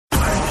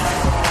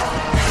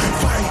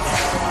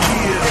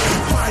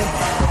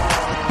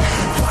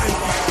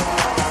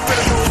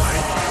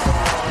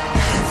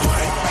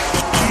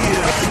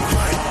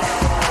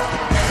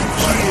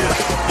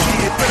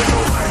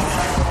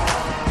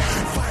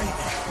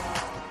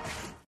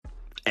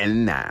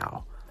And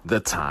now, the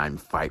time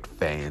fight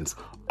fans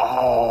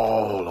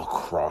all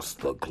across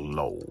the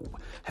globe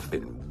have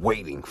been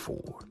waiting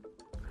for.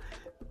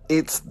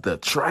 It's the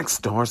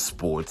Trackstar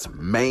Sports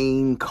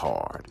main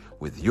card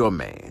with your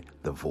man,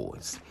 The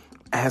Voice.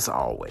 As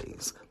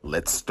always,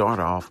 let's start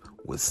off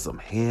with some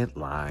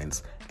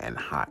headlines and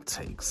hot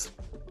takes.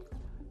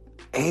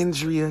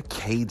 Andrea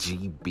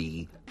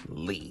KGB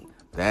Lee,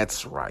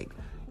 that's right,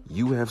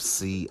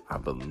 UFC, I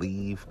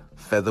believe,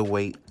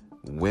 featherweight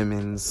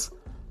women's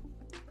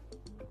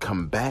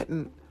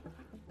combatant,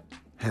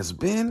 has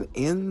been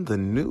in the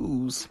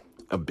news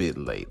a bit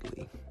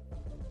lately.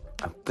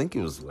 I think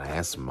it was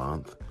last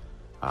month,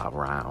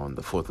 around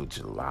the 4th of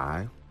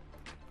July.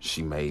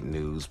 She made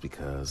news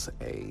because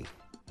a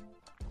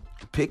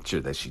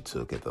picture that she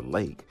took at the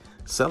lake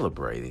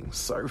celebrating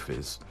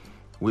surfaced,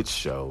 which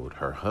showed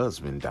her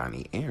husband,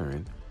 Donnie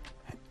Aaron,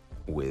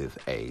 with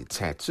a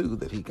tattoo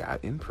that he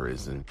got in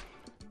prison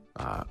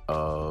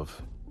of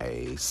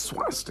a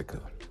swastika.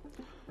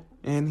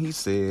 And he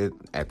said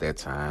at that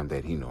time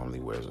that he normally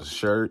wears a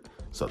shirt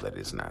so that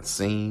it's not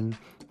seen.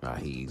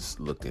 He's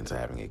looked into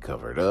having it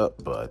covered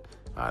up, but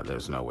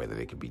there's no way that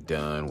it could be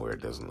done where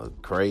it doesn't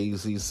look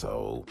crazy,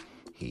 so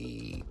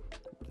he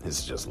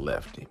has just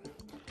left it.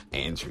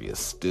 Andrea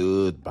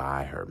stood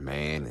by her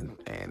man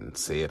and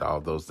said all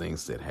those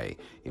things, said, hey,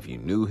 if you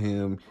knew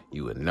him,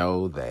 you would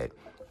know that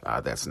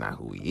that's not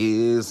who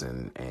he is,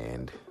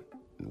 and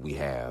we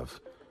have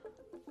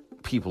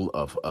people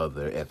of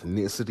other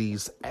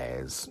ethnicities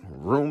as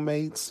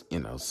roommates,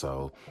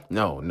 so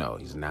no,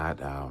 he's not,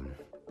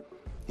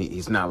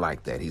 he's not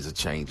like that. He's a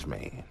changed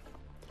man.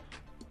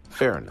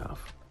 Fair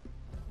enough.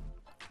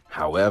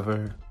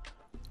 However,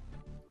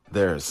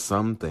 there are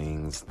some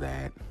things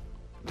that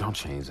don't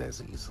change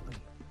as easily.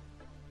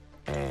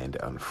 And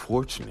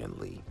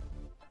unfortunately,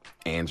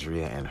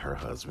 Andrea and her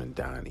husband,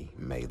 Donnie,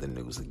 made the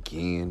news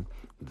again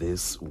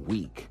this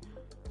week,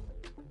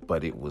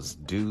 but it was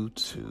due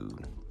to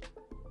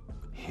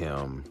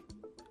him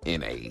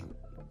in a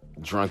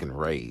drunken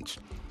rage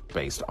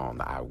based on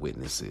the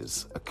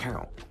eyewitness's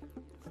account,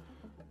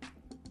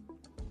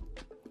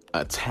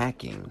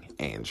 attacking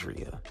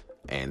Andrea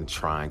and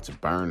trying to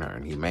burn her,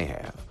 and he may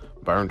have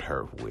burned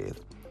her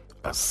with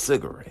a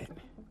cigarette.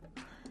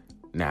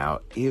 Now,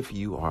 if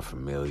you are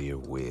familiar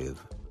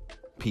with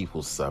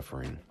people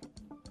suffering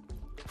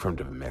from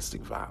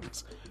domestic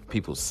violence,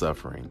 people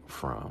suffering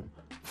from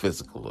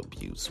physical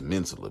abuse,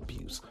 mental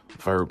abuse,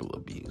 verbal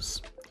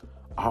abuse,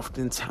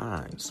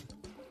 oftentimes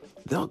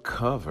they'll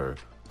cover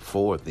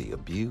for the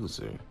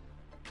abuser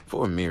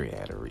for a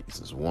myriad of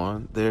reasons.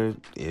 One, there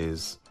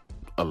is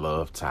a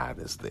love tie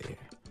that's there.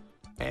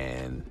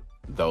 And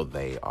though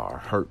they are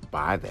hurt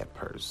by that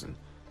person,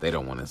 they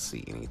don't want to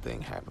see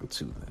anything happen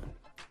to them.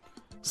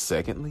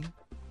 Secondly,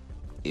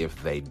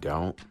 if they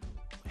don't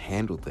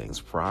handle things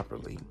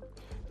properly,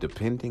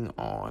 depending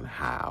on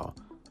how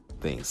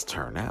things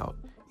turn out,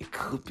 it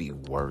could be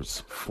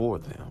worse for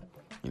them.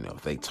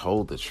 If they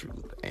told the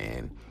truth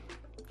and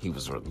he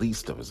was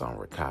released of his own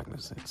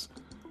recognizance,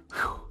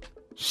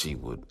 she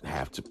would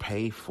have to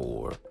pay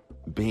for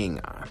being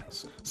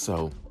honest.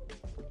 So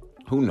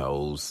who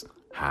knows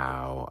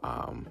how,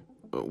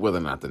 whether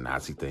or not the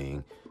Nazi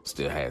thing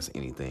still has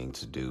anything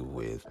to do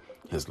with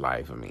his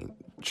life. I mean,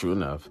 true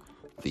enough,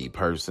 the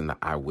person, the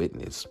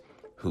eyewitness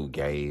who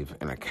gave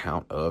an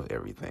account of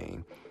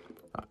everything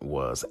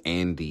was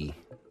Andy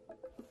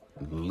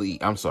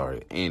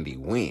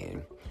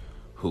Nguyen,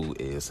 who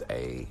is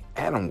a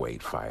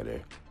atomweight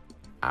fighter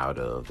out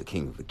of the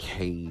King of the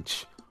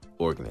Cage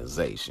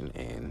organization,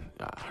 and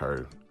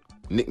her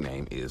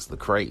nickname is the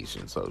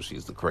Crazian, so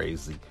she's the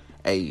crazy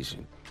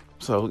Asian.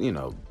 So,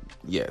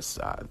 yes,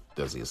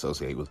 does he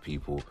associate with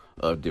people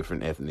of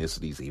different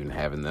ethnicities, even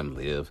having them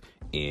live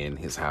in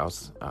his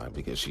house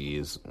because she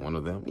is one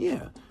of them?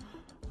 Yeah.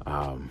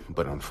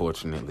 But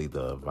unfortunately,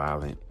 the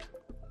violent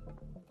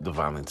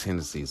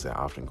tendencies that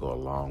often go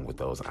along with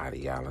those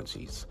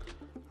ideologies,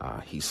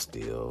 he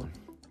still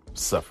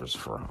suffers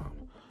from.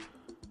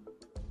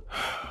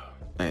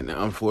 And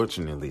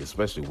unfortunately,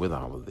 especially with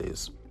all of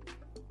this,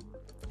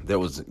 there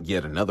was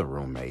yet another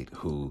roommate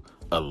who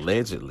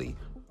allegedly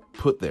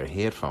put their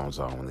headphones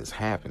on when this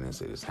happened and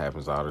said, this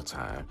happens all the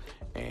time,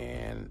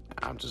 and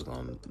I'm just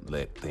going to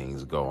let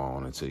things go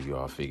on until you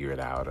all figure it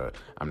out, or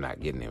I'm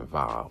not getting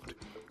involved.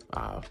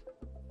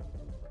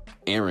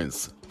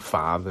 Aaron's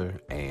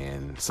father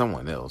and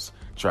someone else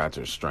tried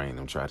to restrain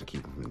him, tried to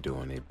keep him from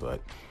doing it,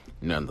 but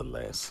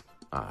nonetheless,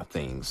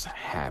 things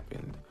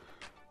happened.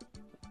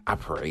 I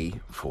pray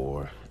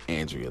for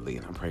Andrea Lee,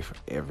 and I pray for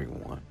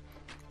everyone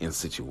in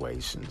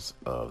situations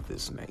of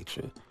this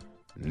nature.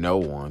 No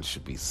one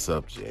should be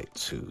subject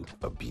to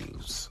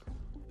abuse,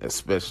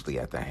 especially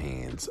at the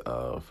hands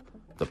of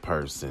the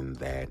person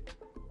that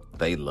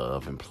they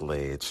love and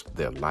pledged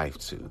their life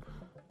to,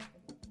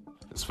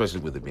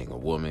 especially with it being a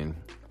woman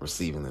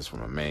receiving this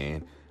from a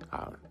man.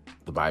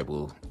 The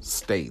Bible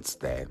states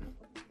that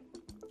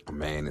a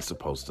man is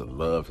supposed to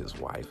love his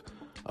wife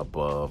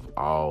above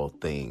all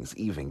things,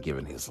 even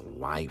giving his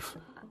life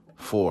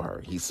for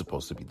her. He's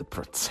supposed to be the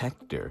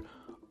protector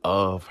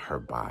of her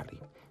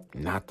body,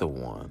 not the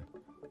one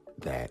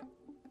that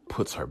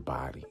puts her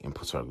body and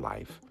puts her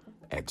life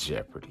at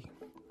jeopardy.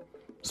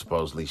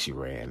 Supposedly she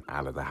ran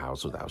out of the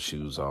house without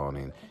shoes on,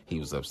 and he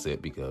was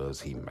upset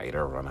because he made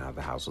her run out of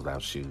the house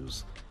without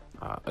shoes.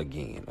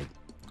 Again,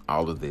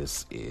 all of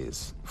this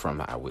is from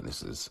the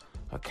eyewitness's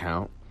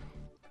account.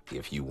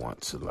 If you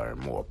want to learn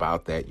more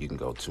about that, you can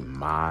go to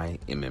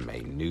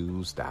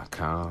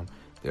mymmanews.com.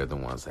 They're the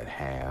ones that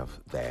have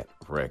that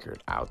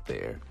record out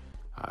there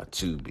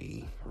to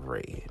be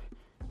read.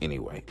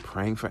 Anyway,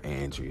 praying for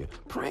Andrea,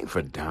 praying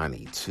for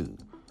Donnie too.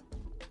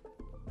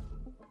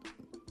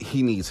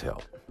 He needs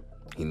help.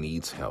 He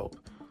needs help.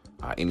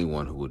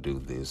 Anyone who will do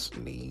this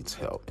needs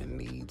help and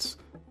needs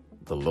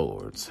the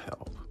Lord's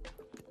help.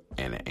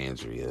 And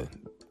Andrea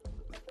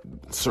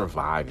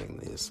surviving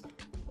this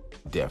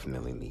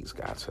definitely needs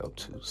God's help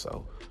too.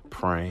 So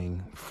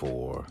praying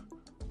for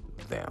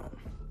them.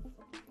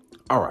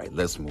 All right,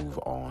 let's move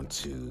on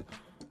to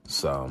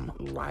some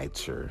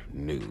lighter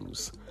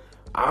news.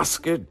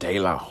 Oscar De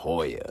La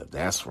Hoya,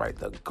 that's right,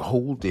 the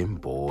golden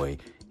boy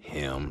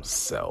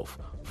himself,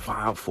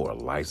 filed for a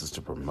license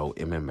to promote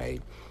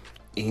MMA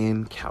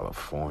in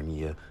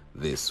California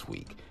this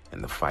week.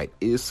 And the fight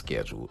is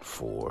scheduled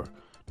for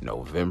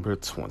November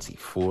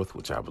 24th,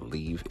 which I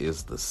believe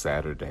is the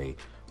Saturday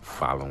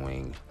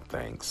following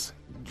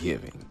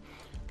Thanksgiving.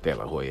 De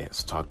La Hoya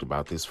has talked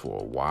about this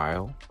for a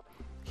while.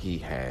 He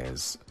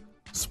has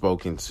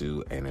spoken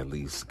to and at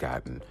least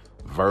gotten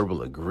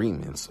verbal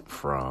agreements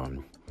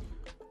from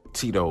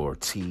Tito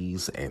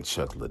Ortiz and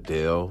Chuck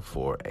Liddell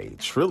for a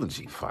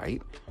trilogy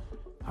fight,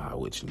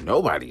 which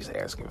nobody's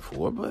asking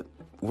for, but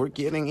we're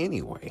getting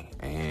anyway,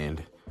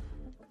 and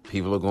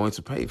people are going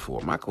to pay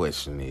for it. My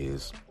question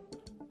is,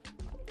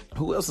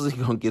 who else is he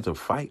going to get to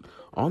fight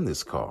on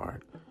this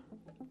card?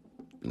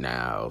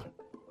 Now,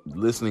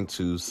 listening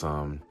to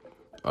some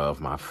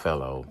of my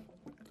fellow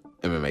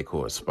MMA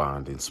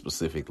correspondents,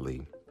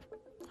 specifically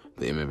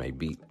the MMA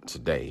Beat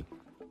today,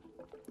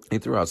 he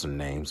threw out some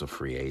names of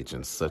free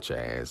agents such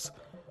as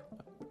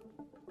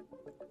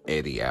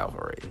Eddie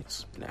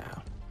Alvarez.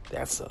 Now,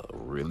 that's a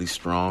really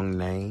strong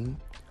name,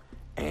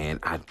 and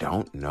I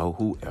don't know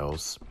who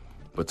else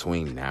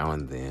between now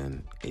and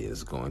then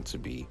is going to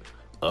be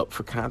up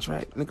for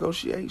contract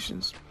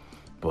negotiations.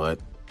 But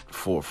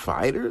for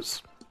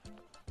fighters,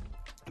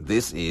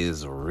 this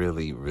is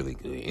really, really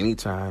good.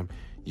 Anytime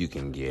you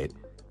can get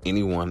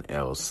anyone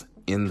else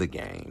in the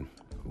game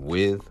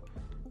with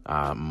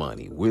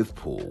money, with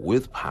pull,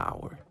 with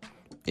power,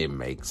 it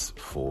makes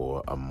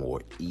for a more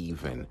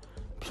even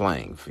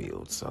playing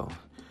field. So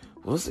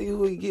we'll see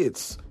who he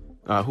gets,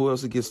 who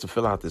else he gets to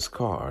fill out this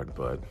card.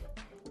 But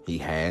he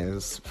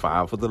has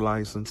filed for the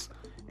license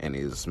and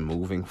is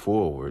moving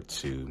forward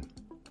to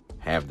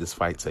have this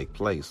fight take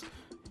place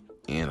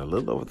in a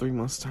little over 3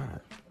 months'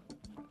 time.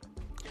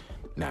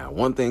 Now,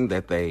 one thing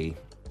that they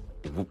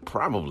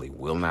probably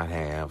will not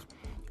have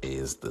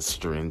is the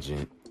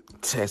stringent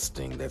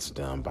testing that's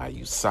done by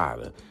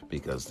USADA,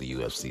 because the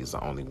UFC is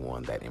the only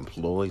one that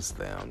employs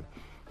them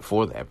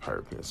for that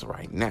purpose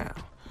right now.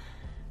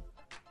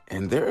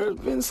 And there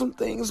have been some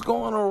things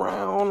going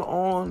around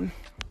on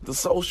the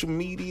social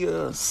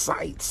media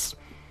sites,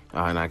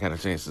 and I got a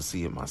chance to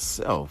see it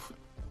myself,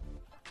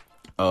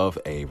 of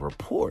a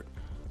report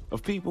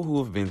of people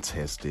who have been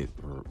tested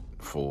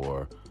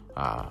for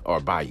or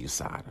by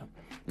USADA.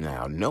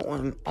 Now, no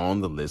one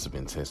on the list has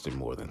been tested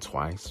more than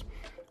twice.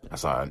 I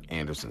saw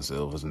Anderson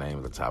Silva's name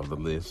at the top of the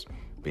list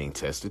being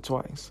tested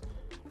twice.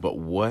 But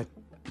what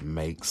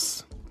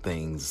makes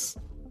things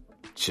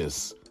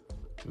just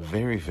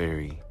very,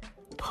 very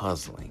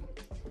puzzling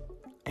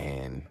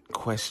and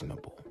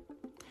questionable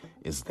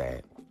is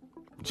that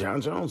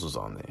John Jones was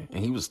on there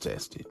and he was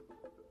tested,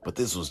 but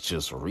this was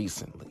just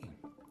recently.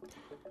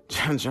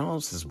 John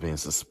Jones has been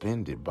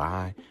suspended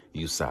by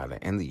USADA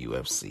and the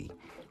UFC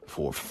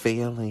for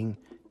failing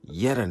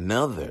yet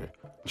another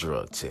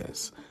drug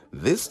test.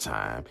 This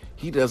time,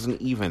 he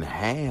doesn't even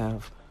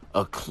have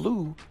a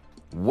clue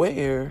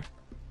where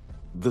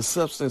the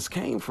substance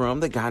came from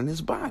that got in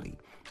his body.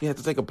 He had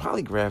to take a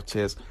polygraph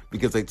test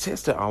because they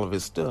tested all of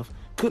his stuff,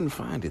 couldn't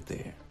find it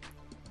there.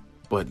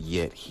 But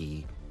yet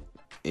he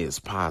is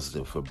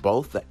positive for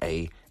both the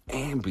A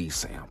and B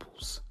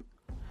samples.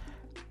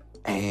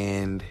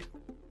 And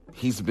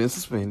he's been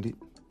suspended.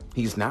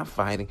 He's not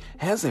fighting,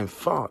 hasn't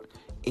fought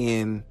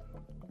in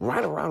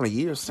right around a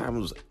year's time. It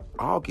was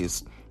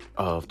August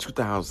of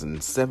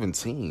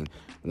 2017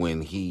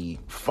 when he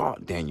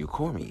fought Daniel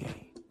Cormier.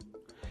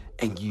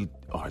 And you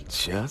are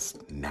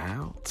just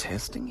now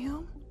testing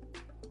him?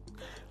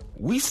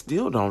 We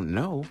still don't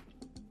know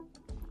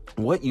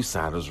what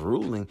USADA's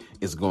ruling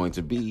is going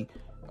to be.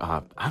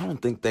 I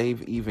don't think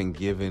they've even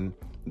given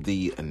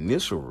the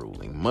initial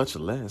ruling, much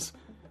less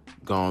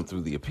gone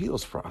through the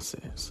appeals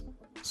process.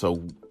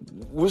 So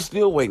we're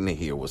still waiting to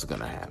hear what's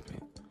going to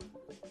happen.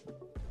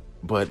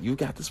 But you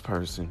got this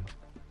person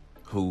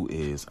who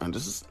is under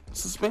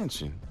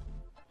suspension.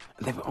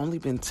 They've only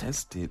been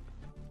tested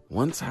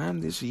one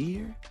time this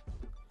year,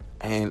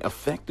 and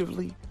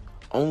effectively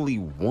only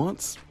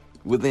once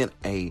within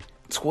a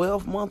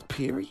 12-month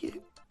period?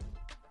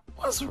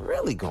 What's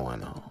really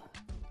going on?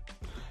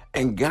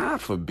 And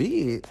God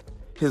forbid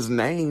his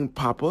name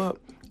pop up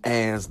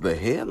as the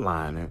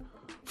headliner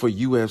for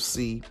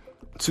UFC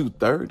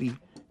 230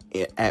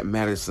 at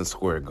Madison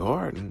Square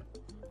Garden.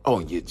 Oh,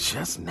 and you're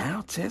just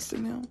now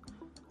testing him?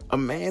 A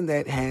man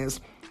that has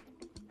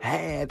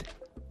had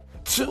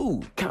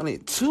two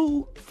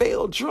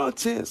failed drug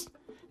tests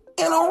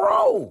in a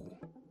row.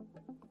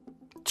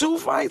 2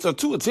 fights or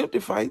 2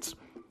 attempted fights,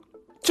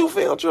 2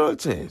 failed drug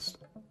tests.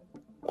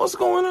 What's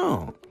going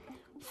on?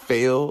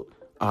 Failed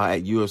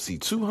at UFC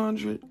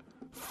 200,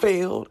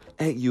 failed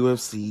at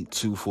UFC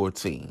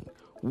 214.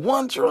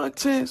 1 drug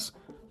test?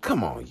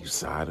 Come on,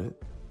 USADA.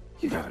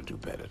 You gotta do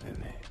better than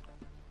that.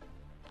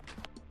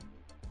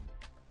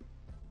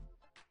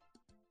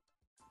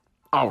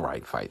 All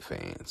right, fight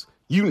fans,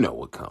 you know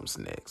what comes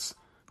next.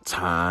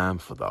 Time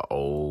for the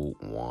old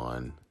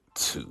 1-2.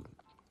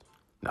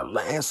 Now,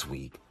 last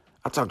week,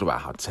 I talked about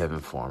how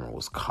Tevin Farmer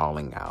was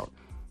calling out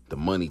the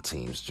money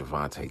team's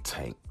Gervonta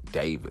Tank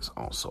Davis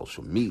on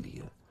social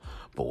media.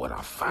 But what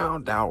I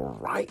found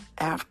out right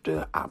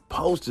after I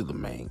posted the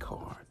main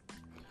card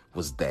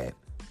was that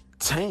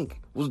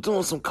Tank was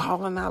doing some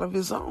calling out of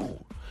his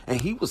own.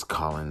 And he was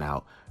calling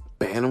out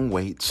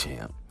bantamweight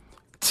champ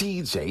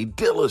TJ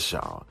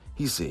Dillashaw.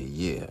 He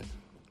said,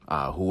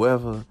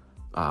 whoever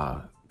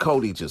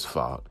Cody just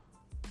fought,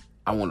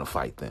 I want to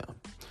fight them.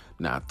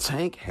 Now,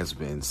 Tank has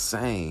been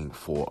saying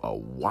for a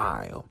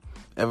while,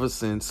 ever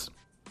since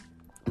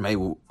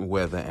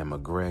Mayweather and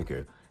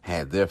McGregor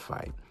had their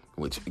fight,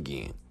 which,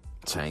 again,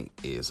 Tank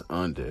is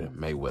under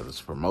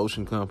Mayweather's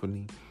promotion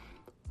company.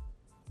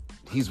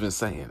 He's been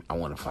saying, I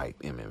want to fight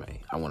MMA.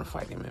 I want to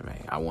fight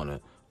MMA. I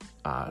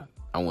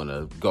want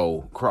to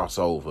go cross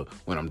over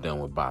when I'm done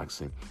with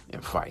boxing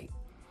and fight.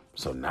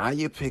 So now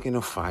you're picking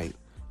a fight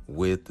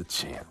with the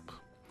champ.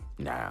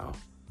 Now,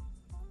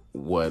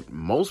 what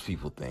most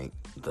people think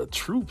the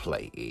true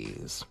play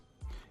is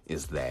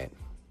that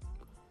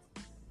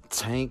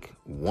Tank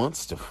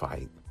wants to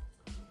fight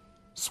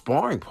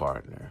sparring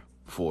partner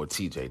for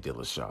TJ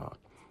Dillashaw,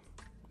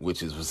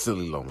 which is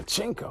Vasily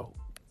Lomachenko.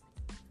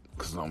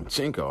 Because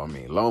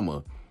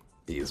Loma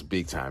is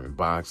big time in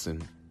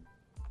boxing.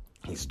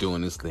 He's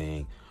doing this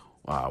thing,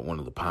 one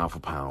of the pound for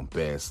pound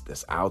best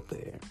that's out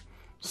there.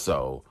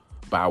 So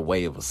by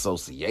way of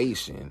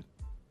association,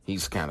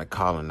 he's kind of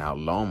calling out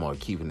Loma, or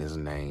keeping his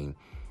name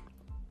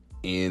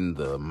in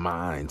the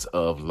minds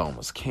of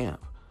Loma's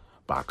camp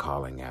by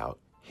calling out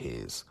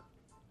his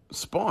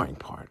sparring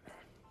partner.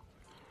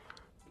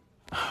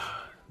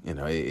 You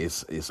know,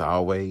 it's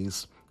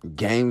always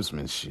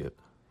gamesmanship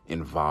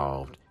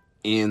involved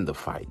in the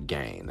fight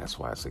game. That's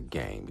why it's a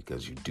game,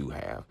 because you do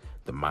have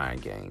the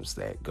mind games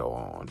that go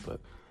on. But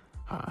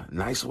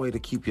nice way to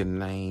keep your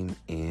name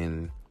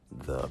in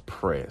the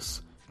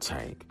press,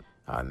 Tank.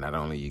 Not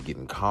only are you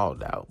getting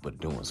called out, but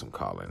doing some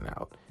calling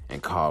out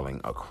and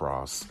calling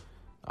across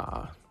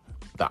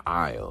the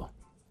aisle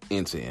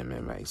into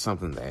MMA,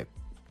 something that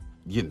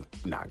you're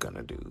not going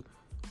to do.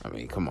 I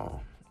mean, come on.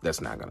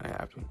 That's not going to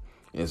happen.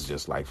 It's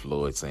just like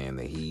Floyd saying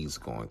that he's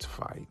going to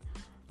fight.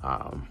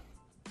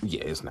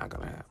 It's not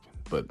going to happen.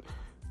 But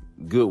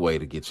good way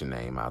to get your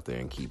name out there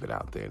and keep it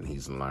out there. And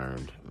he's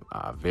learned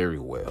very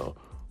well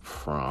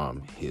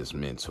from his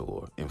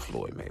mentor in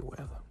Floyd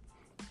Mayweather.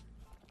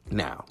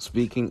 Now,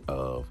 speaking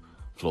of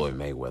Floyd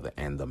Mayweather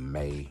and the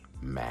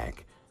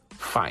May-Mac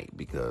fight,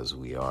 because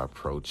we are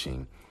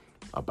approaching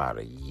about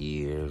a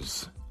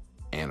year's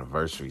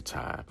anniversary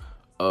time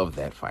of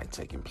that fight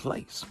taking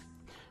place.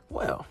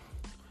 Well,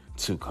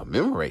 to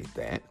commemorate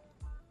that,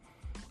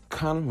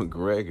 Conor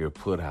McGregor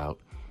put out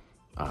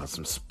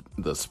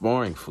the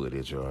sparring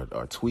footage or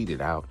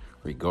tweeted out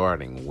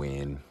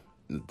regarding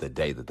the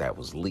day that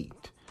was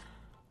leaked.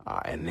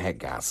 And that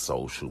got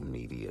social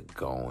media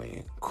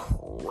going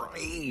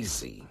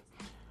crazy.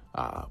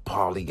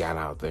 Paulie got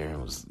out there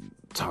and was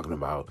talking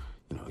about,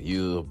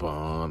 you're a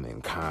bum,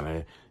 and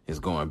Conor is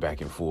going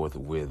back and forth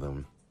with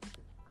him.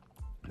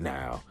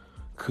 Now,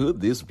 could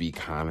this be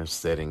Conor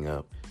setting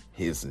up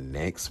his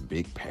next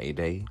big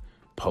payday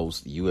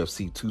post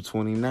UFC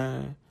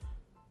 229?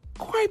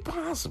 Quite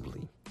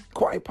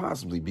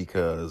possibly,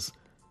 because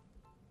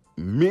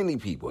many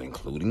people,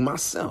 including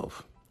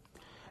myself,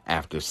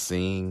 after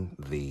seeing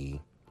the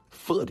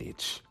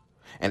footage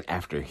and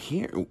after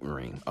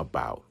hearing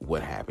about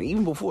what happened,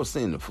 even before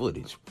seeing the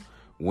footage,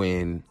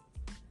 when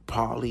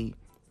Paulie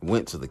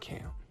went to the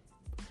camp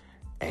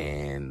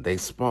and they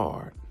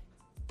sparred,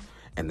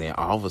 and then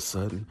all of a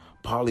sudden,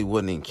 Paulie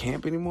wasn't in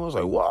camp anymore. I was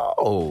like,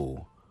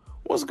 whoa,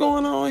 what's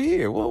going on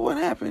here? Well, what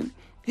happened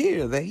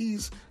here that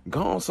he's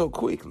gone so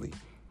quickly?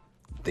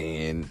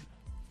 Then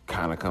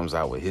Conor comes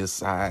out with his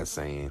side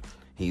saying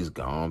he's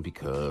gone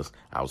because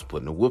I was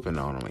putting a whooping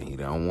on him and he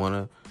don't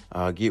want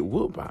to get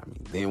whooped by me.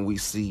 Then we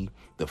see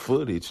the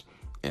footage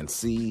and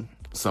see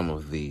some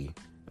of the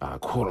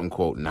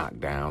quote-unquote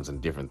knockdowns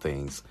and different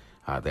things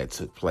that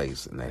took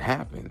place and that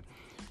happened.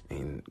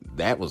 And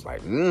that was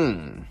like,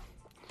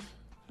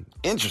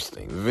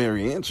 interesting,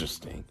 very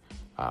interesting.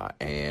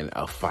 and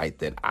a fight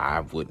that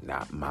I would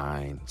not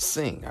mind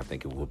seeing. I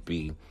think it would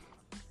be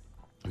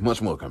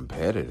much more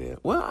competitive.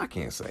 Well, I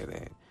can't say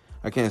that.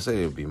 I can't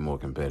say it would be more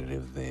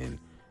competitive than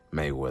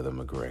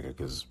Mayweather-McGregor,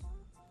 because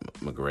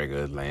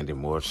McGregor landed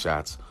more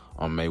shots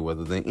on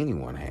Mayweather than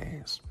anyone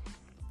has.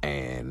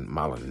 And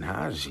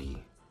Malignaggi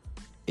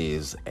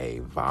is a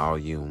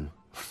volume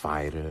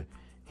fighter.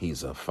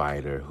 He's a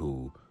fighter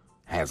who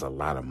has a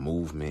lot of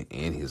movement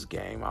in his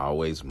game,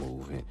 always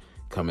moving,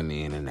 coming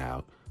in and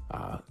out,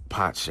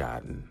 pot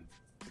shotting,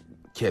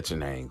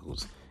 catching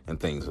angles, and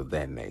things of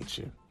that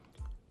nature.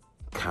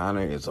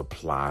 Conor is a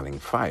plodding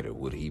fighter.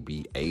 Would he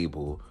be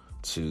able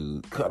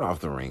to cut off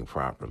the ring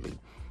properly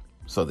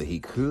so that he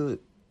could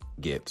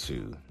get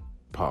to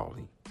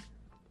Paulie?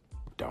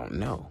 Don't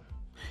know.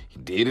 He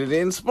did it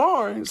in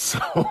sparring,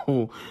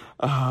 so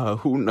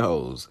who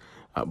knows?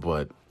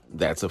 But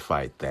that's a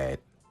fight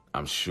that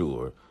I'm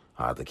sure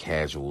the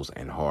casuals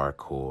and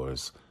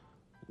hardcores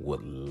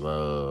would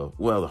love.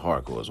 Well, the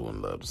hardcores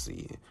wouldn't love to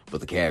see it,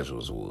 but the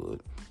casuals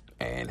would.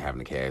 And having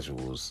the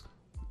casuals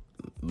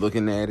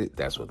looking at it,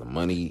 that's where the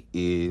money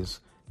is.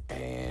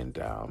 And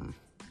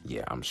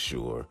yeah, I'm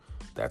sure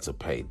that's a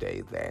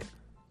payday that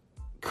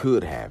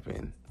could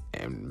happen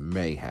and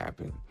may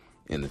happen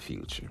in the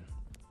future.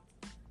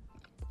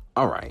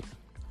 All right.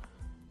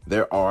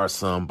 There are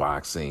some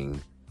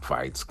boxing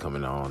fights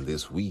coming on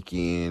this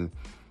weekend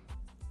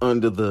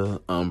under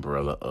the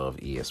umbrella of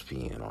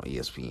ESPN. On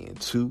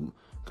ESPN2,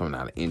 coming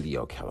out of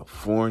Indio,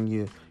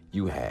 California,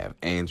 you have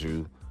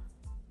Andrew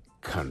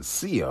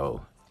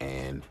Cancio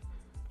and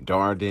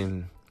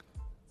Darden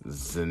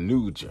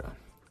Zanuja.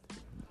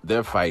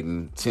 They're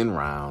fighting 10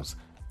 rounds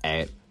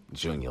at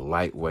junior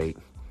lightweight.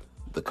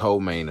 The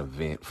co-main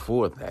event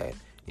for that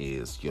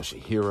is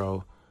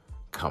Yoshihiro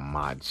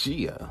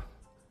Kamagia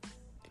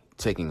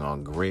taking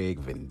on Greg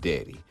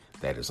Vendetti.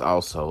 That is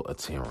also a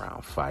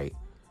 10-round fight,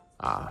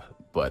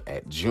 but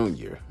at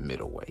junior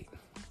middleweight.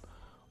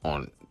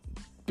 On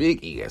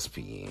Big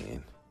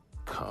ESPN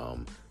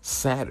come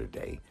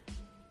Saturday,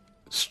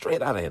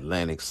 straight out of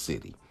Atlantic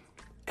City.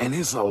 And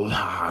it's a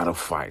lot of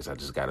fights. I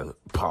just got to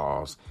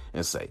pause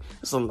and say,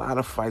 there's a lot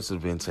of fights that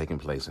have been taking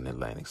place in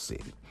Atlantic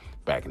City.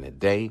 Back in the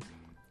day,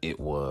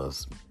 it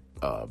was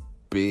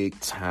big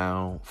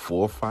town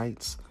 4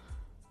 fights.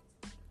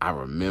 I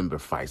remember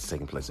fights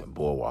taking place in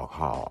Boardwalk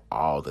Hall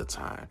all the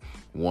time.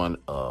 One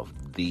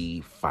of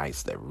the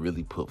fights that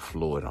really put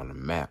Floyd on the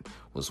map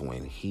was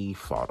when he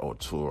fought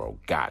Arturo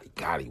Gatti.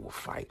 Gatti would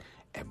fight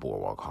at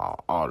Boardwalk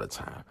Hall all the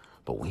time.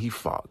 But when he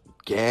fought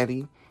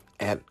Gatti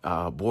at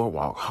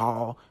Boardwalk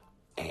Hall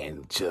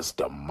and just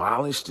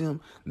demolished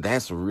him,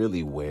 that's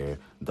really where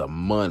the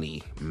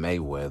Money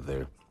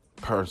Mayweather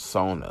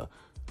persona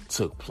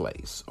took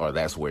place, or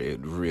that's where it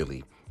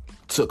really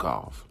took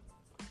off.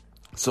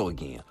 So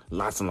again,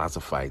 lots and lots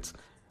of fights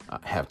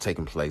have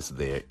taken place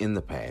there in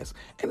the past,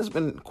 and there's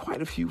been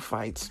quite a few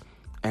fights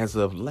as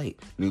of late.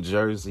 New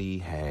Jersey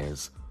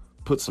has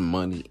put some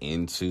money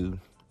into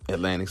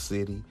Atlantic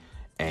City,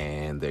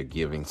 and they're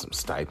giving some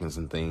stipends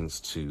and things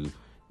to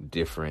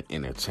different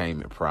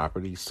entertainment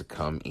properties to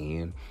come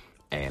in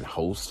and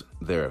host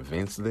their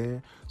events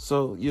there.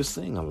 So you're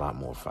seeing a lot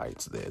more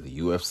fights there. The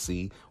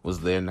UFC was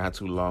there not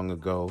too long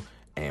ago,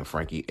 and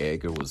Frankie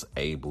Edgar was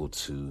able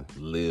to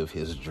live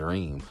his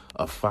dream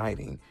of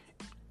fighting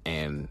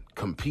and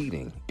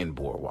competing in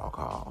Boardwalk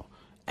Hall,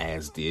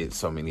 as did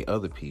so many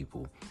other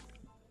people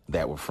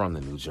that were from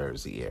the New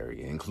Jersey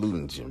area,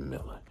 including Jim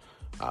Miller,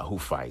 who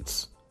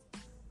fights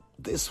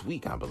this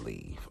week, I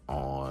believe,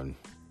 on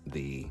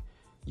the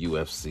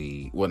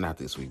UFC. Well, not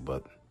this week,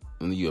 but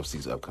on the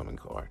UFC's upcoming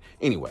card.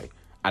 Anyway,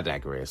 I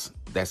digress.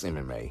 That's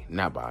MMA,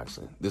 not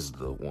boxing. This is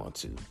the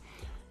 1-2.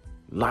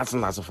 Lots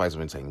and lots of fights have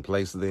been taking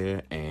place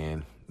there,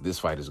 and this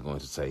fight is going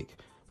to take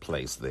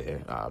place there.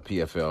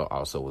 PFL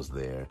also was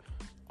there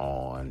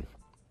on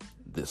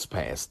this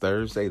past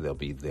Thursday. They'll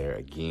be there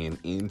again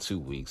in 2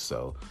 weeks.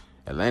 So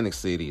Atlantic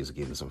City is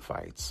getting some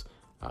fights.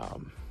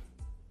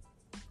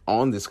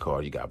 On this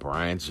card, you got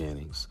Brian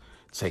Jennings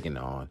taking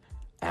on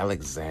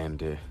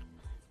Alexander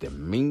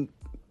Dimitrienko.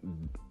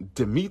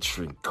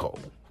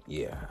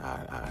 Yeah,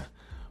 I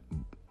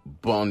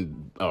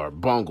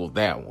bungled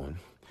that one.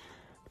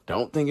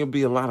 Don't think it'll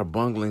be a lot of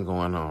bungling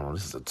going on.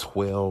 This is a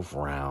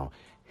 12-round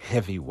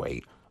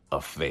heavyweight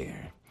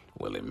affair.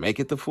 Will it make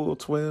it the full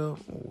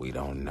 12? We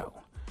don't know.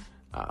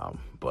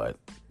 But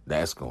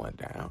that's going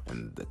down.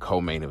 And the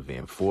co-main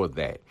event for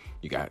that,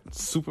 you got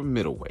super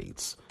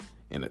middleweights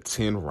in a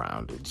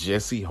 10-rounder,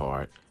 Jesse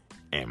Hart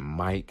and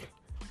Mike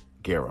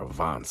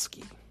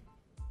Garavanski.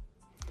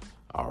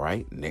 All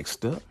right,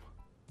 next up,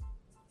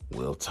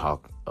 we'll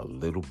talk a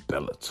little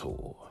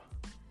Bellator.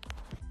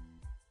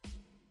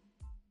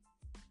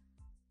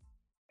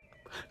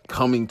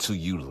 Coming to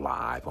you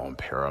live on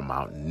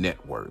Paramount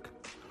Network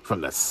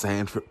from the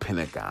Sanford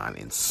Pentagon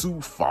in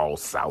Sioux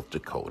Falls, South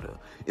Dakota,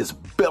 is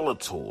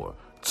Bellator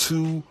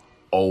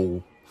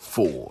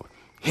 204.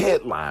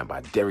 Headlined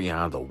by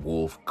Darian the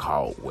Wolf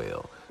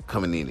Caldwell,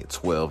 coming in at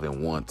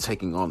 12-1,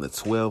 taking on the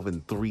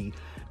 12-3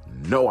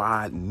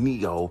 Noah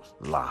Neo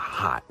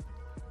Lahat.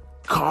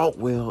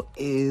 Caldwell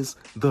is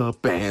the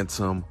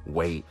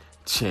bantamweight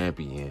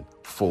champion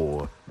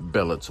for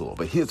Bellator,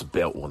 but his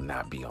belt will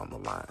not be on the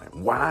line.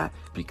 Why?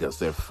 Because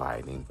they're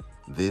fighting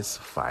this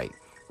fight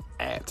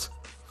at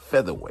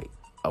featherweight,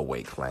 a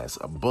weight class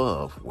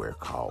above where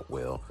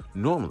Caldwell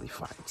normally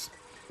fights.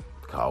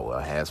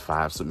 Caldwell has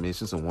 5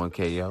 submissions and 1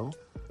 KO.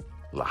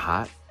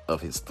 Lahat,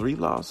 of his 3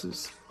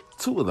 losses,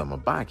 2 of them are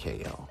by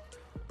KO.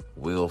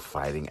 Will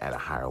fighting at a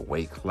higher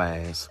weight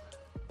class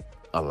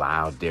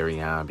allow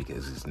Darian,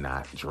 because he's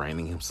not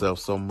draining himself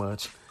so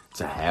much,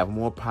 to have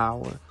more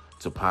power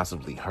to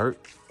possibly hurt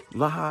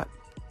Lahat?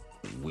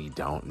 We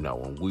don't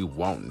know, and we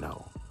won't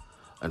know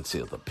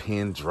until the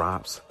pin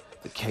drops,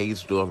 the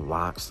cage door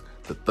locks,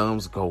 the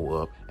thumbs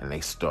go up, and they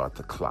start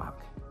the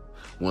clock.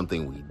 One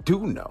thing we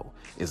do know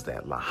is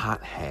that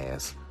Lahat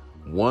has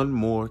 1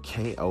 more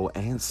KO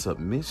and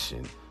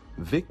submission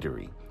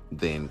victory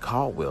than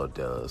Caldwell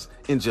does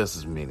in just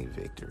as many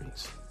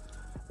victories.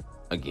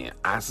 Again,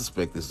 I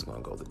suspect this is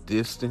going to go the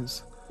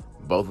distance.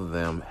 Both of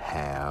them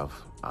have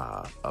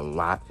a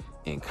lot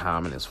in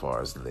common as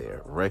far as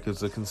their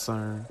records are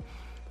concerned.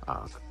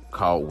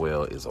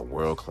 Caldwell is a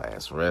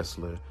world-class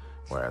wrestler,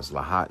 whereas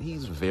Lahat,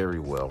 he's very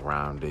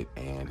well-rounded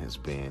and has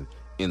been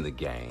in the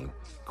game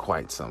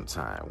quite some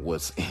time.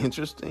 What's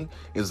interesting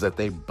is that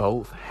they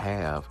both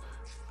have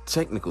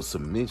technical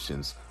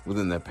submissions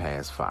within their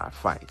past 5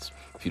 fights.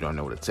 If you don't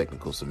know what a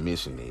technical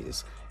submission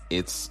is,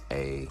 it's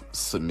a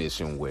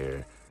submission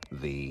where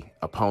the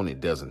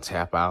opponent doesn't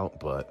tap out,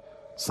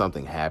 but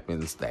something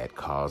happens that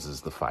causes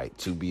the fight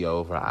to be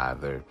over.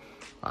 Either,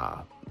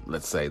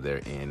 let's say they're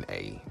in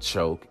a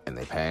choke and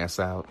they pass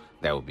out,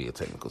 that would be a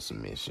technical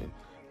submission.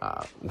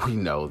 We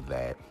know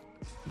that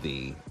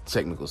the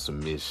technical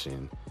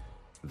submission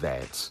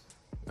that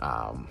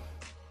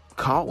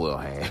Caldwell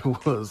had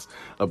was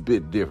a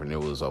bit different. It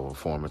was over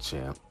former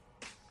champ,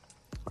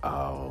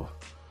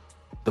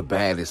 the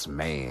baddest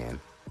man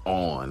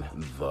on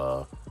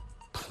the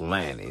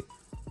planet.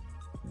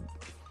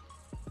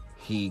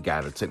 He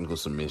got a technical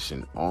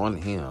submission on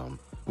him,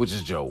 which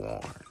is Joe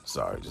Warren.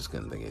 Sorry, just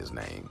couldn't think of his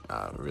name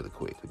really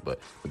quickly. But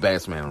the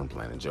baddest man on the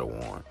planet, Joe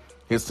Warren,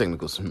 his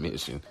technical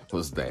submission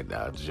was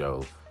that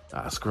Joe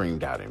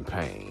screamed out in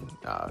pain,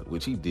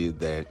 which he did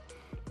that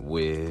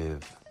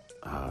with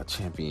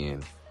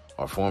champion,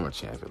 or former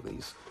champ at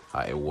least,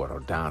 Eduardo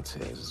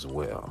Dantes as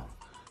well.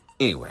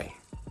 Anyway,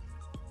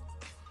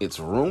 it's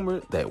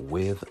rumored that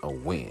with a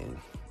win,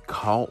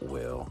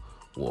 Caldwell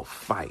will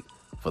fight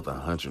for the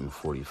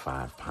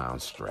 145-pound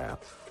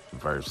strap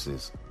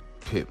versus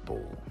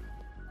Pitbull.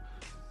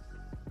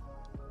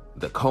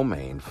 The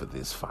co-main for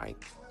this fight,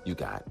 you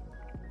got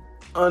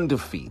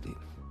undefeated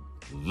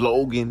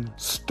Logan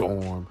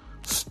Storm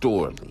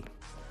Storley,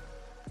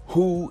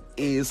 who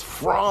is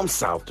from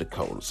South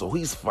Dakota. So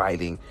he's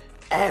fighting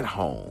at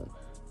home,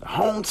 the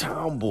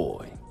hometown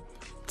boy,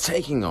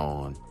 taking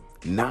on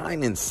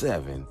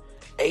 9-7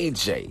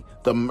 AJ,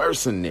 the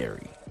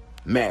mercenary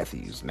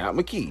Matthews. Not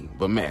McKee,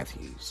 but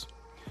Matthews.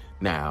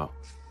 Now,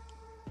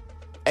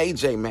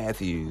 AJ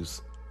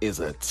Matthews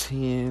is a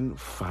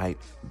 10-fight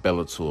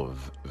Bellator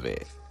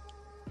vet,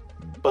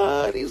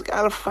 but he's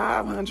got a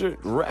 500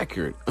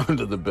 record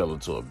under the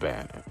Bellator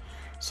banner.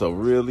 So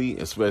really,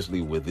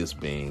 especially with this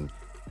being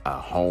a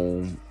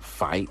home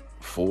fight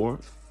for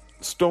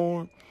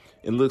Storm,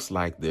 it looks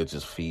like they're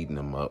just feeding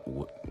him up,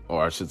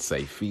 or I should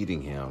say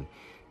feeding him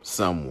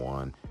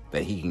someone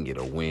that he can get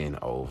a win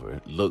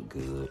over, look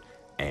good,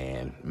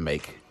 and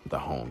make the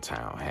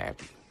hometown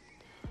happy.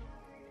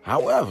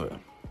 However,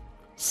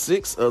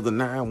 6 of the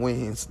 9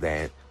 wins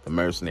that the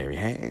mercenary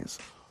has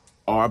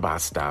are by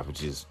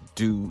stoppages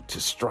due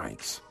to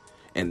strikes.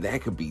 And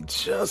that could be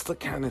just the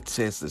kind of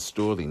test that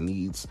Storley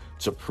needs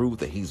to prove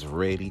that he's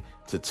ready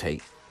to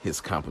take his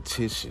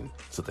competition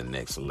to the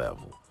next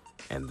level.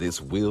 And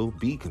this will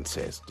be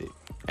contested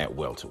at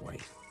welterweight.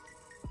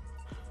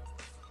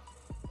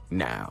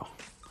 Now,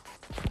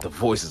 the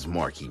Voices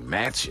marquee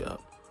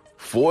matchup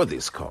for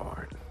this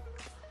card,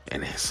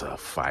 and it's a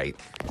fight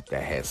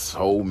that has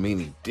so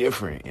many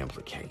different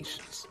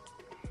implications,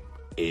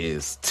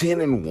 is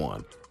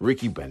 10-1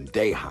 Ricky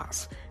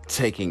Bandejas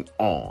taking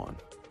on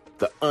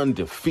the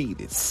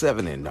undefeated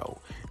 7-0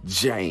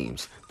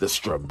 James the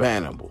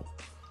Strabanimal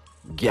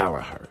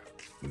Gallagher.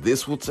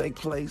 This will take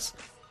place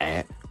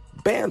at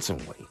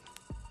bantamweight.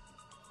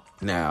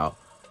 Now,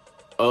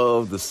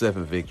 of the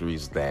 7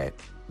 victories that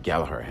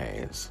Gallagher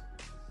has,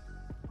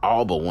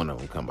 all but one of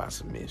them come by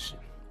submission,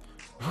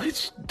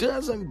 which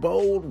doesn't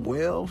bode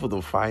well for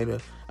the fighter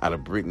out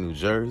of Brick, New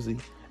Jersey,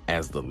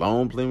 as the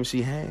lone blemish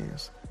he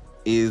has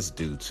is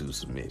due to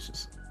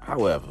submissions.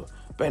 However,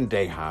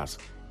 Bandejas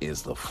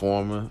is the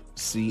former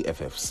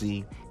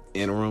CFFC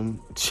interim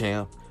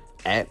champ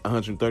at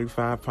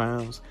 135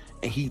 pounds,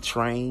 and he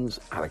trains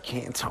out of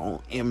Canton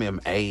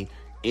MMA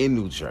in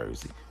New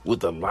Jersey with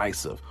the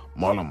likes of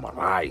Marlon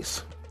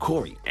Moraes,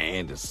 Corey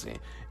Anderson,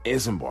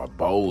 Edson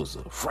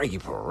Barboza, Frankie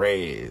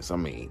Perez. I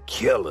mean,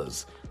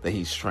 killers that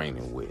he's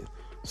training with.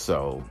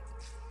 So,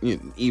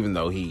 even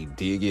though he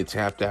did get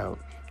tapped out,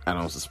 I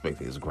don't suspect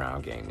his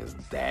ground game is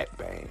that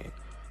bad.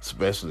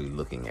 especially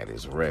looking at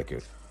his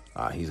record.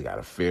 He's got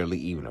a fairly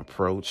even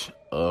approach.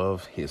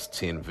 Of his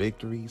 10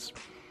 victories,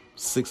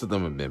 6 of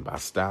them have been by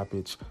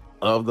stoppage.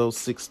 Of those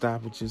 6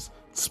 stoppages,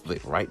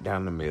 split right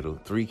down the middle,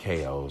 3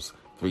 KOs,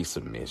 3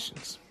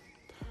 submissions.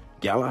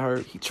 Gallagher,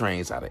 he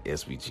trains out of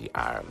SBG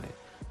Ireland,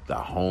 the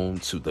home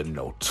to the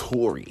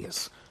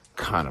notorious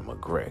Conor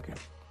McGregor.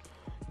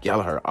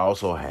 Gallagher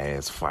also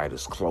has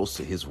fighters close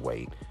to his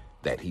weight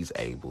that he's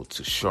able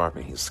to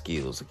sharpen his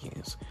skills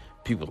against.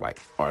 People like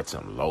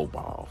Artem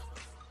Lobov,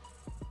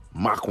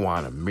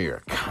 Makwan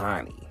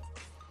Amirkhani,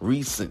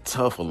 recent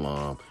Tough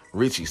alum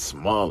Richie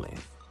Smalling,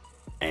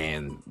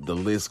 and the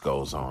list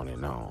goes on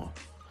and on.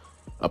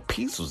 A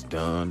piece was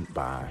done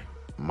by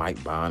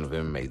Mike Bond of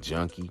MMA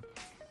Junkie,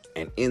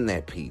 and in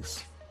that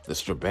piece, the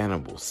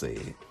Strabanable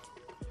said,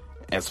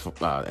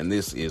 and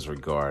this is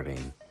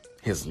regarding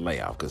his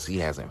layoff, because he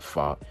hasn't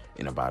fought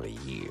in about a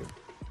year.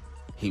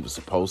 He was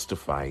supposed to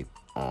fight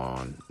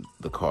on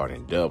the card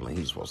in Dublin.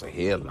 He was supposed to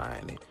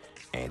headline it,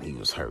 and he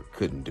was hurt,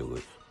 couldn't do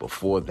it.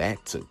 Before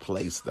that took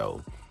place,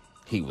 though,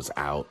 he was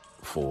out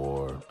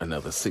for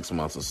another 6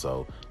 months or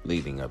so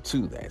leading up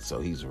to that. So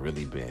he's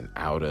really been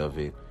out of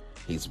it.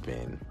 He's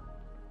been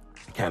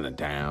kind of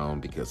down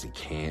because he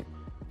can't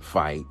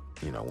fight.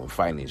 You know, when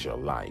fighting is your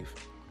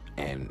life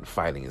and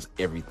fighting is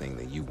everything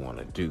that you want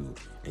to do,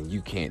 and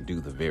you can't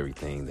do the very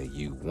thing that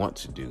you want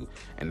to do.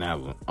 And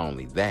not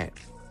only that,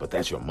 but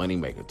that's your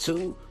moneymaker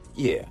too.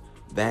 Yeah,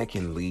 that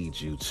can lead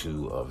you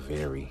to a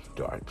very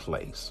dark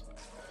place.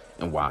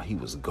 And while he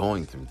was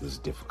going through this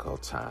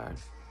difficult time,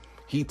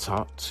 he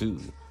talked to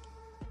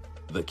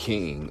the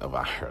king of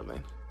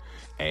Ireland,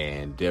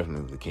 and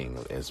definitely the king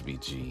of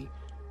SBG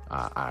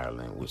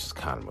Ireland, which is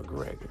Conor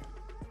McGregor.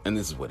 And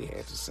this is what he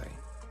had to say.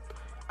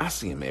 I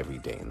see him every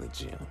day in the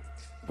gym,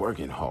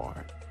 working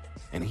hard,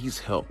 and he's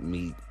helped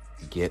me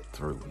get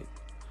through it.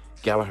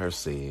 Gallagher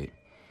said,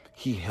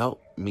 he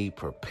helped me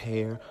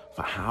prepare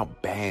for how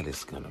bad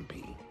it's going to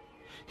be.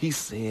 He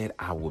said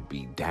I would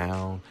be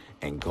down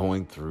and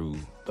going through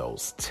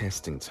those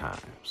testing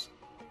times.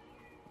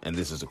 And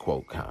this is a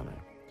quote, Conor.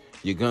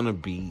 You're going to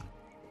be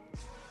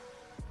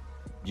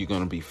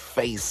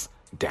face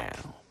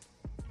down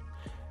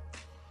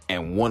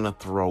and want to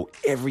throw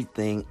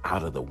everything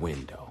out of the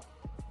window.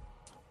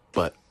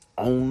 But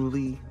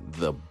only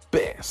the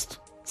best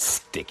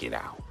stick it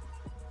out.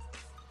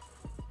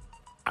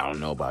 I don't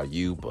know about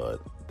you,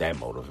 but that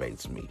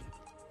motivates me.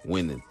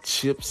 When the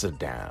chips are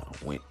down,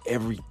 when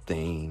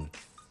everything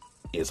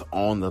is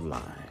on the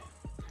line,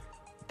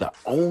 the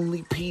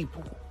only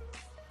people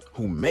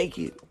who make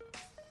it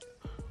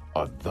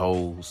are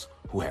those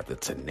who have the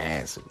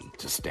tenacity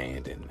to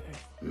stand in there.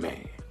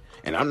 Man.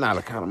 And I'm not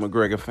a Conor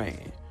McGregor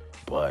fan,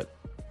 but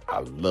I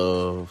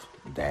love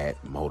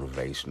that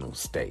motivational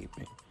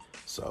statement.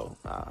 So,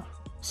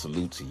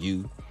 salute to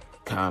you,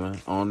 Conor,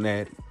 on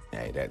that.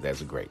 Hey,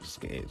 that's a great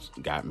sketch.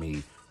 Got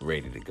me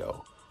ready to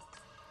go.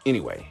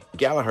 Anyway,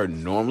 Gallagher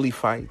normally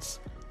fights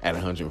at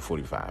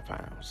 145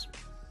 pounds.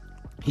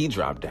 He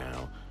dropped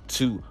down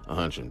to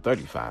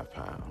 135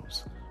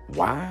 pounds.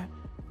 Why?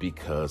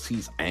 Because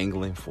he's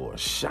angling for a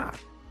shot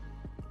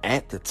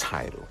at the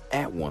title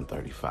at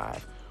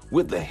 135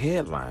 with the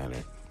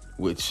headliner,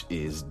 which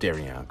is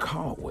Darrion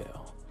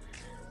Caldwell.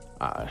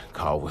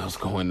 Caldwell's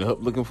going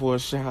up looking for a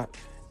shot,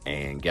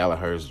 and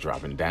Gallagher's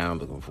dropping down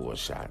looking for a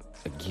shot.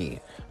 Again,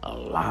 a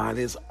lot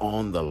is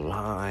on the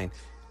line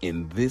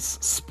in this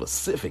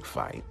specific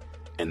fight,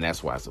 and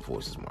that's why it's the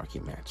Forces marquee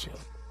matchup.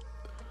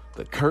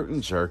 The curtain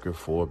jerker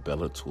for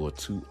Bellator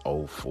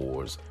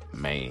 204's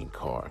main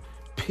card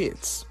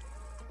pits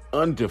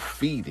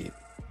undefeated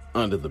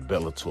under the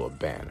Bellator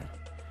banner,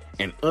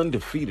 and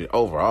undefeated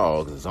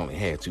overall because it's only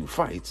had 2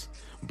 fights,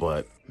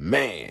 but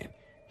man,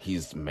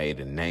 he's made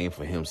a name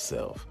for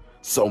himself.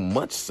 So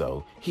much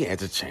so, he had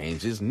to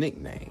change his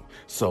nickname.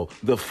 So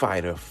the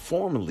fighter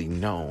formerly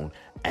known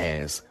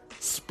as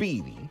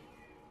Speedy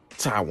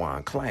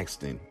Taiwan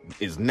Claxton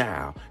is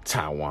now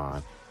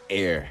Taiwan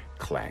Air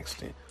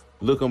Claxton.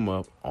 Look him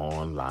up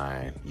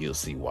online. You'll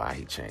see why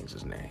he changed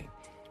his name.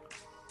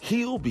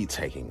 He'll be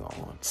taking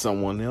on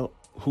someone else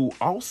who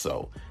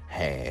also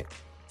had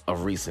a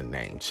recent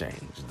name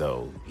change,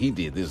 though he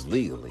did this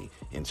legally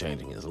in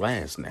changing his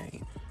last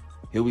name.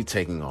 He'll be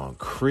taking on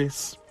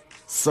Chris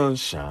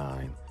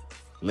Sunshine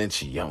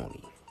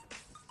Lencioni.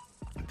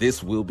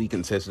 This will be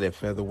contested at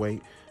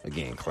featherweight.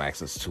 Again,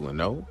 Claxton's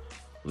 2-0.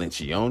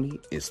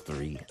 Lencioni is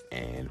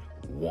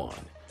 3-1.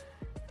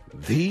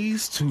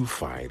 These 2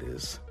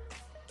 fighters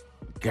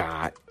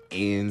got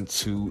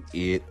into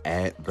it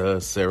at the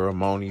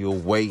ceremonial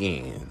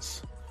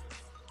weigh-ins.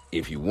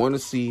 If you want to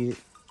see it,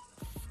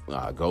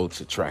 go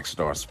to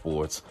Trackstar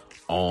Sports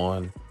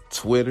on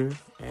Twitter,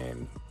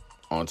 and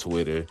on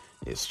Twitter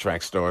it's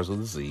Trackstars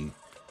with a Z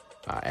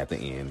at the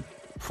end,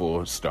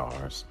 4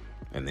 stars,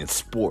 and then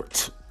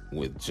Sport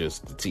with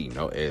just the T,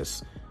 no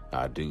S,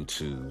 due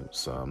to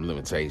some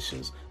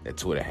limitations that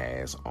Twitter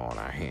has on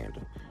our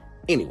handle.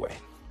 Anyway,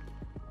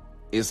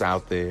 it's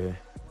out there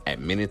at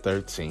minute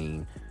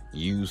 13.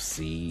 You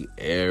see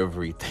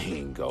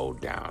everything go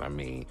down. I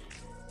mean,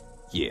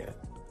 yeah,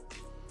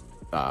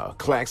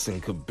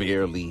 Claxton could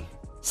barely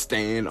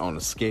stand on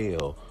the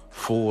scale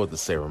for the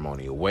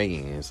ceremonial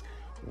weigh-ins,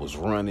 was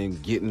running,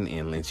 getting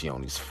in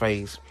Lencioni's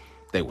face.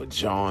 They were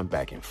jawing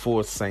back and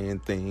forth, saying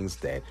things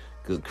that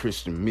good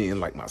Christian men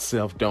like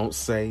myself don't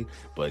say.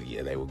 But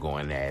yeah, they were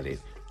going at it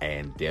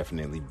and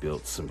definitely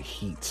built some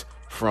heat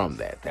from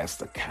that. That's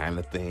the kind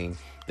of thing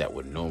that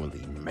would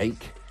normally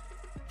make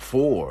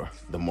for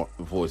the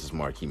Voices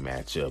marquee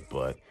matchup,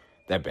 but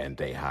that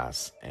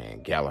Bandejas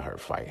and Gallagher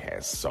fight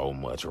has so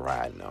much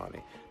riding on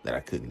it that I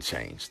couldn't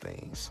change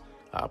things.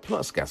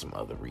 Plus, got some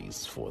other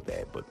reasons for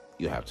that, but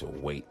you have to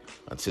wait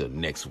until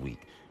next week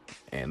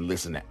and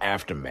listen to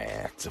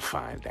Aftermath to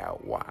find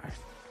out why.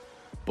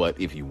 But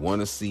if you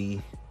want to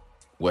see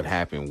what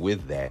happened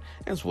with that,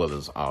 as well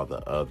as all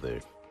the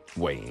other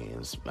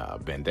weigh-ins,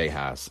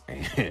 Bandejas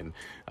and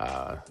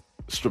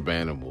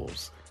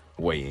Strabanimal's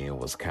weigh-in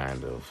was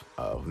kind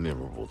of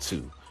memorable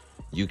too.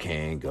 You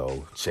can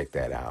go check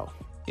that out.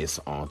 It's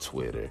on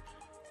Twitter,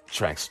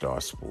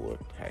 Trackstar Sport.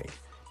 Hey,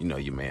 you know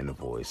your man, The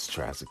Voice,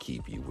 tries to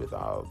keep you with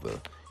all the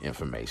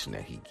information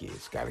that he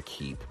gets. Got to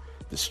keep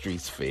the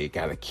streets fed.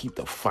 Got to keep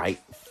the fight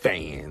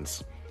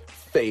fans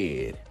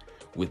fed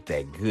with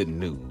that good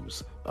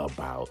news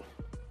about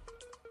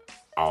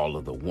all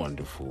of the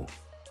wonderful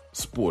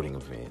sporting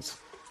events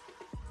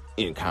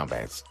in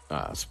combat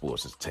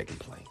sports that's taking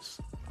place.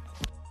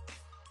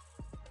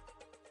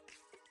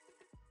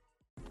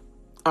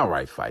 All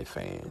right, fight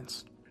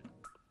fans.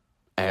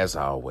 As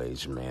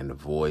always, man, The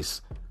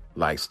Voice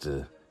likes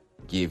to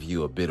give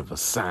you a bit of a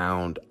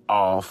sound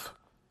off,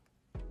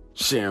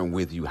 sharing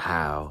with you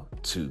how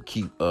to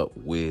keep up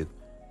with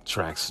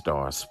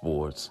Trackstar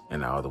Sports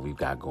and all that we've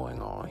got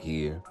going on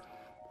here.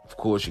 Of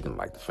course, you can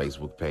like the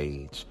Facebook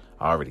page.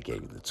 I already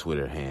gave you the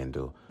Twitter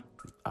handle.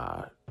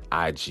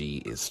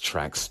 IG is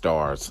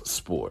Trackstars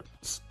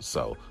Sports.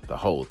 So the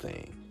whole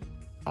thing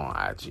on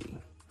IG.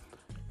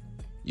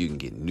 You can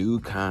get new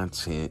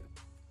content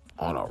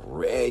on a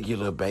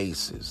regular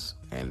basis.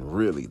 And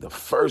really, the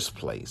first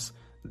place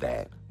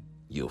that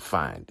you'll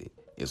find it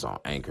is on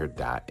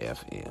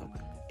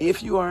Anchor.fm.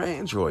 If you are an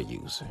Android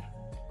user,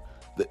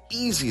 the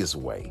easiest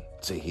way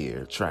to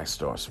hear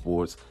Trackstar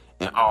Sports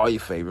and all your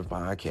favorite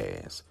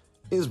podcasts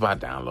is by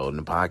downloading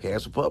the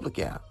Podcast Republic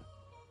app.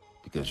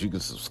 Because you can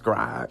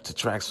subscribe to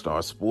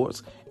Trackstar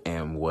Sports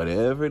and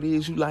whatever it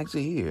is you like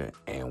to hear.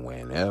 And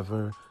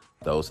whenever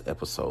those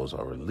episodes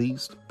are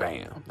released,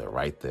 bam, they're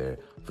right there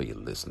for your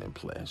listening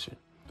pleasure.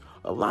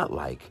 A lot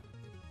like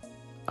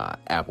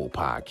Apple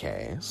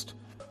Podcast,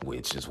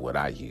 which is what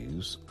I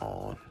use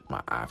on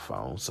my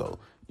iPhone. So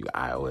you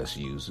iOS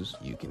users,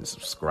 you can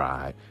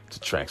subscribe to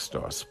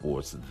Trackstar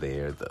Sports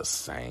there the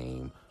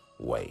same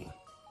way.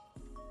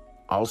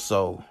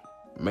 Also,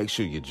 make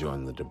sure you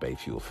join the Debate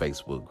Fuel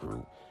Facebook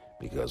group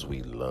because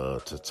we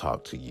love to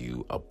talk to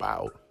you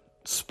about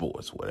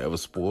sports.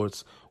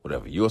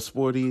 Whatever your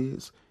sport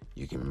is,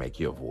 you can make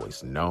your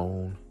voice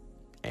known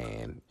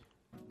and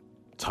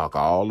talk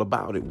all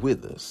about it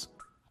with us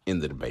in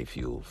the Debate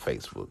Fuel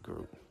Facebook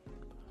group.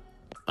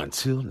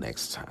 Until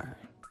next time,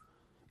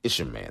 it's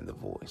your man, The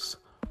Voice,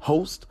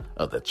 host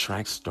of the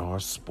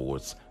Trackstar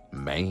Sports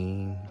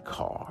main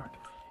card,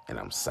 and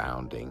I'm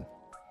sounding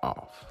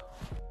off.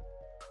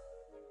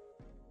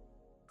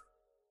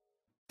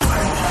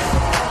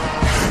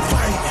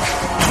 Fight,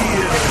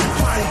 yeah,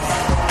 fight.